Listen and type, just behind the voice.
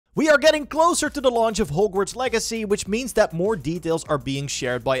We are getting closer to the launch of Hogwarts Legacy, which means that more details are being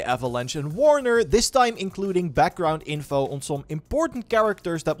shared by Avalanche and Warner, this time including background info on some important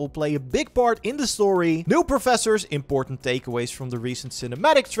characters that will play a big part in the story, new professors, important takeaways from the recent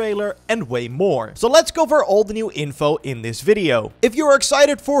cinematic trailer, and way more. So let's cover all the new info in this video. If you are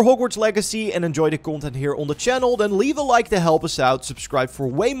excited for Hogwarts Legacy and enjoy the content here on the channel, then leave a like to help us out, subscribe for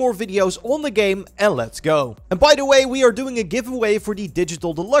way more videos on the game, and let's go. And by the way, we are doing a giveaway for the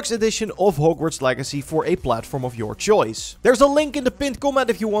Digital Deluxe edition of Hogwarts Legacy for a platform of your choice. There's a link in the pinned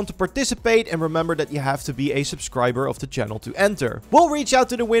comment if you want to participate, and remember that you have to be a subscriber of the channel to enter. We'll reach out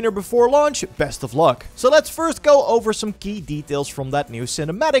to the winner before launch. Best of luck. So let's first go over some key details from that new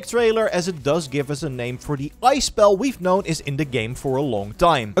cinematic trailer, as it does give us a name for the ice spell we've known is in the game for a long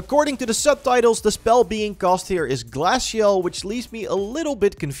time. According to the subtitles, the spell being cast here is Glacial, which leaves me a little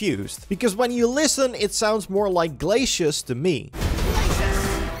bit confused, because when you listen it sounds more like Glacius to me.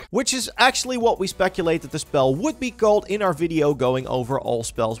 Which is actually what we speculated the spell would be called in our video going over all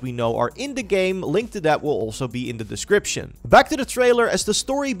spells we know are in the game. Link to that will also be in the description. Back to the trailer, as the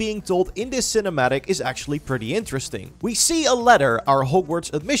story being told in this cinematic is actually pretty interesting. We see a letter, our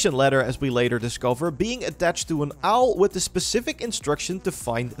Hogwarts admission letter as we later discover, being attached to an owl with the specific instruction to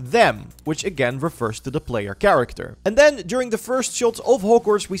find them, which again refers to the player character. And then during the first shots of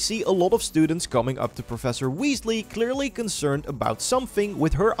Hogwarts we see a lot of students coming up to Professor Weasley, clearly concerned about something,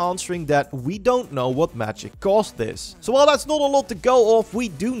 with her answering that we don't know what magic caused this. So while that's not a lot to go off, we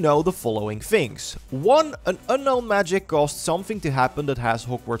do know the following things. 1. An unknown magic caused something to happen that has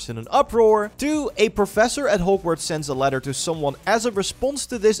Hogwarts in an uproar. 2. A professor at Hogwarts sends a letter to someone as a response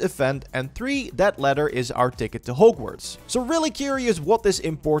to this event. And 3. That letter is our ticket to Hogwarts. So really curious what this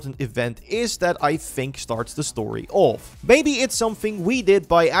important event is that I think starts the story off. Maybe it's something we did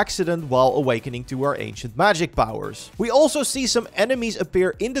by accident while awakening to our ancient magic powers. We also see some enemies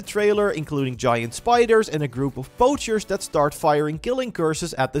appear in the trailer, including giant spiders and a group of poachers that start firing killing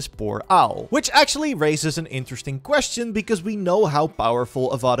curses at this poor owl. Which actually raises an interesting question, because we know how powerful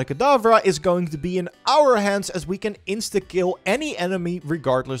Avada Kedavra is going to be in our hands, as we can insta-kill any enemy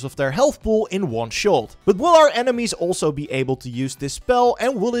regardless of their health pool in one shot. But will our enemies also be able to use this spell,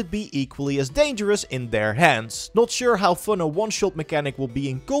 and will it be equally as dangerous in their hands? Not sure how fun a one-shot mechanic will be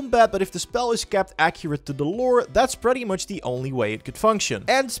in combat, but if the spell is kept accurate to the lore, that's pretty much the only way it could function.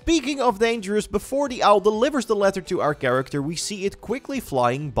 And speaking of dangerous, before the owl delivers the letter to our character, we see it quickly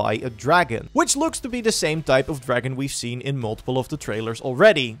flying by a dragon, which looks to be the same type of dragon we've seen in multiple of the trailers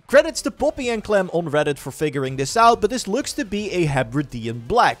already. Credits to Poppy and Clem on Reddit for figuring this out, but this looks to be a Hebridean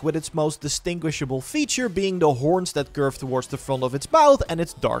black, with its most distinguishable feature being the horns that curve towards the front of its mouth and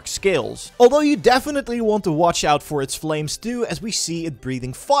its dark scales. Although you definitely want to watch out for its flames too, as we see it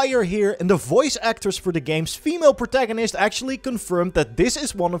breathing fire here, and the voice actors for the game's female protagonist actually confirmed that this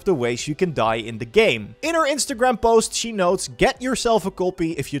is one of the ways you can die in the game. In her Instagram post, she notes, "Get yourself a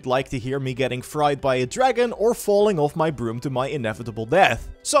copy if you'd like to hear me getting fried by a dragon or falling off my broom to my inevitable death."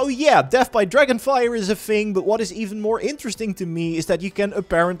 So yeah, death by dragon fire is a thing, but what is even more interesting to me is that you can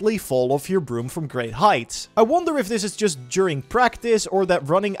apparently fall off your broom from great heights. I wonder if this is just during practice, or that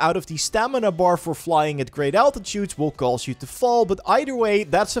running out of the stamina bar for flying at great altitudes will cause you to fall, but either way,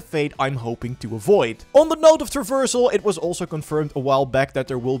 that's a fate I'm hoping to avoid. On the note of traversal, it was also confirmed a while back that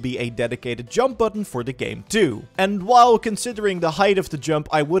there will be a dedicated jump button for the game too. And while considering the height of the jump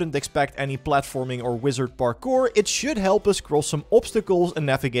I wouldn't expect any platforming or wizard parkour, it should help us cross some obstacles and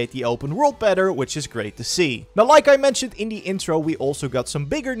navigate the open world better, which is great to see. Now, like I mentioned in the intro, we also got some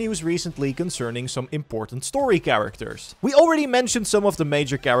bigger news recently concerning some important story characters. We already mentioned some of the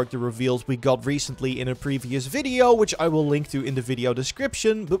major character reveals we got recently in a previous video, which I will link to in the video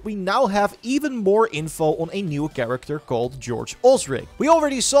description, but we now have even more info on a new character called George Osric. We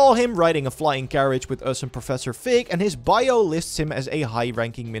already saw him riding a flying carriage with us and Professor Fig, and his bio lists him as a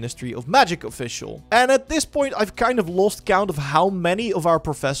high-ranking Ministry of Magic official. And at this point, I've kind of lost count of how many of our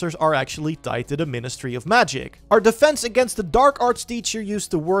professors are actually tied to the Ministry of Magic. Our Defense Against the Dark Arts teacher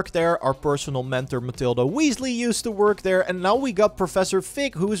used to work there, our personal mentor Matilda Weasley used to work there, and now we got Professor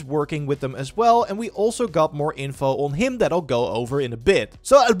Fig who is working with them as well, and we also got more info on him that I'll go over in a bit.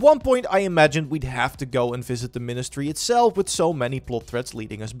 So at one point I imagined we'd have to go and visit the Ministry itself, with so many plot threads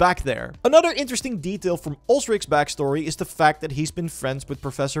leading us back there. Another interesting detail from Osric's backstory is the fact that he's been friends with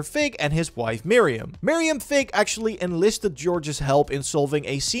Professor Fig and his wife Miriam. Miriam Fig actually enlisted George's help in solving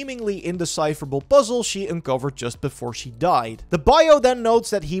a seemingly indecipherable puzzle she uncovered just before she died. The bio then notes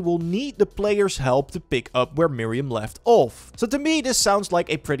that he will need the player's help to pick up where Miriam left off. So to me, this sounds like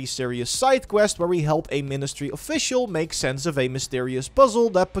a pretty serious side quest where we help a Ministry official make sense of a mysterious puzzle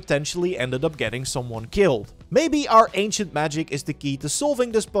that potentially ended up getting someone killed. Maybe our ancient magic is the key to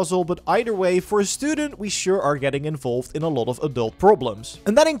solving this puzzle, but either way, for a student, we sure are getting involved in a lot of adult problems.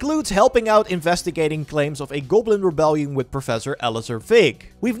 And that includes helping out investigating claims of a goblin rebellion with Professor Alizar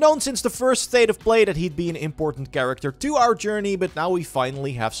Vig. We've known since the first state of play that he'd be an important character to our journey, but now we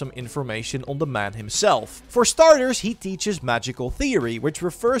finally have some information on the man himself. For starters, he teaches magical theory, which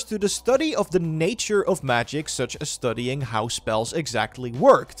refers to the study of the nature of magic, such as studying how spells exactly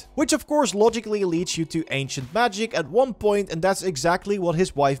worked. Which of course logically leads you to ancient magic at one point, and that's exactly what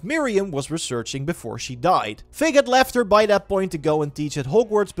his wife Miriam was researching before she died. Vig had left her by that point to go and teach at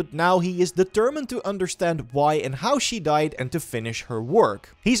Hogwarts, but now he is determined to understand why and how she died and to finish her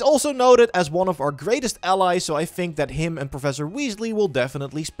work. He's also noted as one of our greatest allies, so I think that him and Professor Weasley will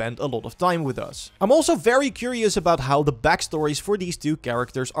definitely spend a lot of time with us. I'm also very curious about how the backstories for these two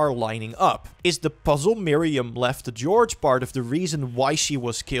characters are lining up. Is the puzzle Miriam left to George part of the reason why she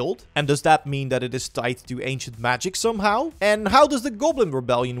was killed? And does that mean that it is tied to ancient magic somehow? And how does the Goblin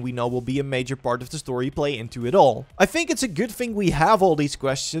Rebellion we know will be a major part of the story play into it all? I think it's a good thing we have all these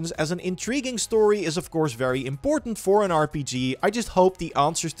questions, as an intriguing story is of course very important for an RPG. I just hope the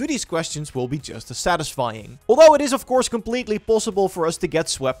answers to these questions will be just as satisfying. Although it is of course completely possible for us to get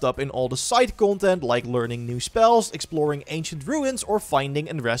swept up in all the side content like learning new spells, exploring ancient ruins, or finding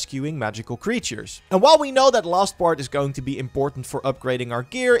and rescuing magical creatures. And while we know that last part is going to be important for upgrading our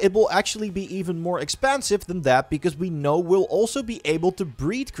gear, it will actually be even more expansive than that, because we know we'll also be able to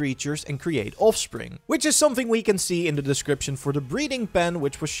breed creatures and create offspring, which is something we can see in the description for the breeding pen,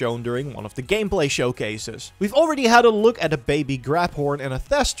 which was shown during one of the gameplay showcases. We've already had a look at a baby Grabhorn and a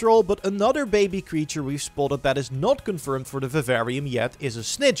Thestral, but another baby creature we've spotted that is not confirmed for the vivarium yet is a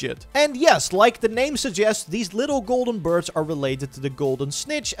Snidget. And yes, like the name suggests, these little golden birds are related to the golden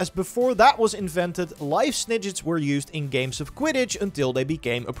snitch, as before that was invented, live Snidgets were used in games of Quidditch until they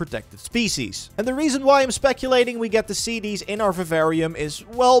became a protected species. And the reason why I'm speculating we get to see these in our vivarium is,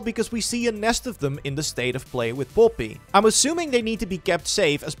 well, because we see a nest of them in the state of play with Poppy. I'm assuming they need to be kept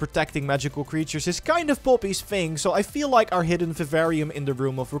safe, as protecting magical creatures is kind of Poppy's thing, so I feel like our hidden vivarium in the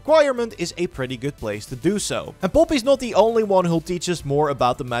Room of Requirement is a pretty good place to do so. And Poppy's not the only one who'll teach us more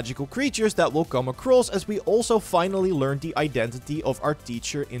about the magical creatures that we'll come across, as we also finally learned the identity of our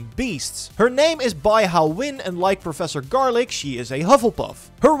teacher in Beasts. Her name is Bai Hao-Win, and like Professor Garlick, she is a Hufflepuff.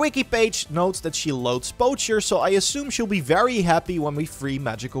 Her wiki page notes that she loads poachers, so I assume she'll be very happy when we free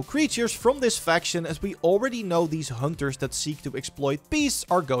magical creatures from this faction, as we already know these hunters that seek to exploit beasts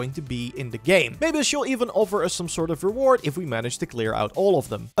are going to be in the game. Maybe she'll even offer us some sort of reward if we manage to clear out all of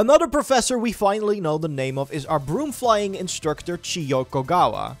them. Another professor we finally know the name of is our broom flying instructor Chiyo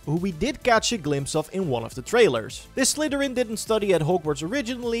Kogawa, who we did catch a glimpse of in one of the trailers. This Slytherin didn't study at Hogwarts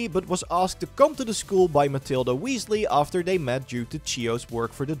originally, but was asked to come to the school by Matilda Weasley after they met due to Chiyo's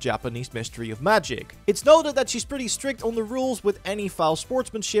work for the Japanese Mystery of Magic. It's noted that she's pretty strict on the rules, with any foul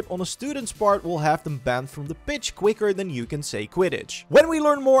sportsmanship on a student's part will have them banned from the pitch quicker than you can say Quidditch. When we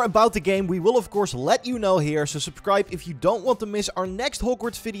learn more about the game, we will of course let you know here, so subscribe if you don't want to miss our next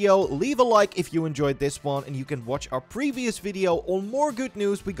Hogwarts video, leave a like if you enjoyed this one, and you can watch our previous video on more good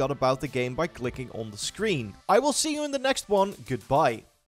news we got about the game by clicking on the screen. I will see you in the next one, goodbye.